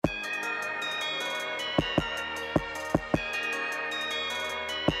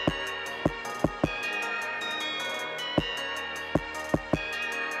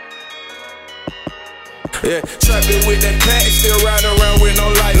Yeah, trapping with that pack, still riding around with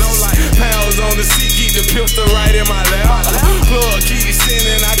no lights. Pounds on the seat, keep the pistol right in my lap. Plug keep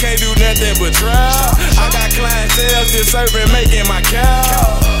sending, I can't do nothing but trap. I got clientele still serving, making my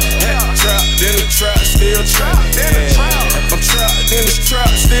cow. Trapped in the trap, still trapping. Yeah. I'm trapped in the trap,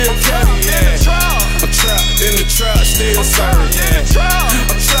 still capping. Yeah. I'm trapped in the trap, still serving. Yeah.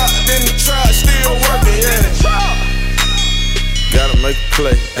 I'm trapped in the trap, still working. Yeah. Gotta make a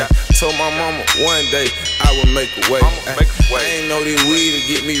play. Told my mama one day I would make a way. I ain't know this weed to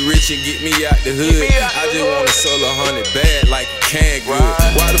get me rich and get me out the hood. I just wanna sell 100 bad like a can good.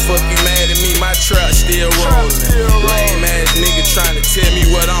 Why the fuck you mad at me? My trap still rolling. Lame ass nigga trying to tell me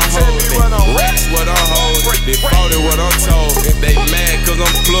what I'm holding. Racks what I'm holding. They fought it what I'm told. They mad cause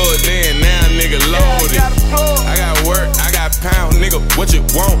I'm plugged in. Now nigga loaded. I got work, I got pound, nigga. What you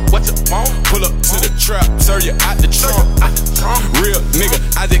want? Pull up to the trap, serve you out the trunk. Real nigga,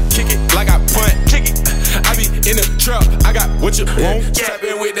 I just kick it like I punt. I be in the trap, I got what you want.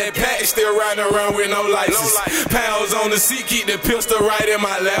 Trapping with that pack, still riding around with no license. Pounds on the seat, keep the pistol right in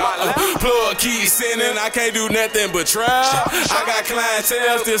my lap. Plug keep sending, I can't do nothing but trap. I got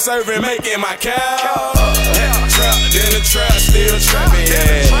clientele still serving, making my cow. Trapped in the trap, still trapping,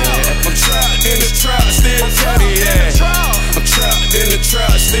 yeah. I'm trapped in the trap, still trapping, yeah. I'm trapped in the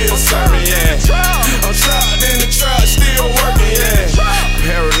trap, still serving, yeah. I'm trapped in the trap, still working, yeah.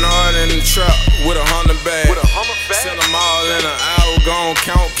 Paranoid in the trap with 100 bags. Sell them all in an hour, gon'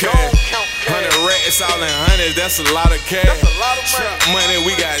 count cash. 100 racks, all in hundreds, that's a lot of cash. Trap money,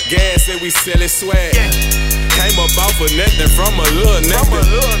 we got gas and we sell it swag. Came up off of nothing from a little nothing.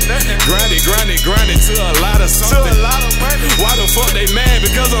 Grinded to a lot of something. Why the fuck they mad?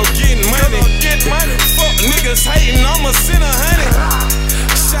 Because I'm getting money. Fuck niggas hating, I'ma send 100.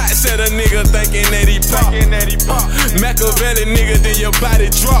 Shots at a nigga thinking that he pop. Machiavelli nigga, then your body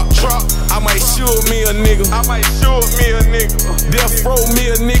drop. I might shoot me a nigga. Death row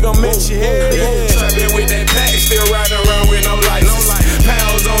me a nigga, make your head. Trapping with that pack, still riding around with no license.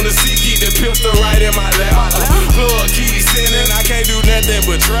 Pounds on the seat, keep the pistol right in my lap. Plug keep sending, I can't do nothing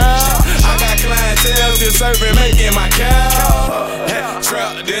but trap. I got clientele still serving, making my cow.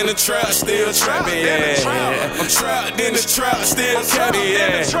 Trapped in the trap, still trapping, yeah. I'm trapped in the trap, still capping,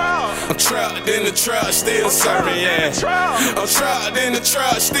 yeah. I'm trapped in the trap, still serving, yeah. I'm trapped in the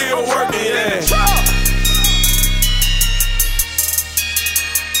trap, still working, yeah.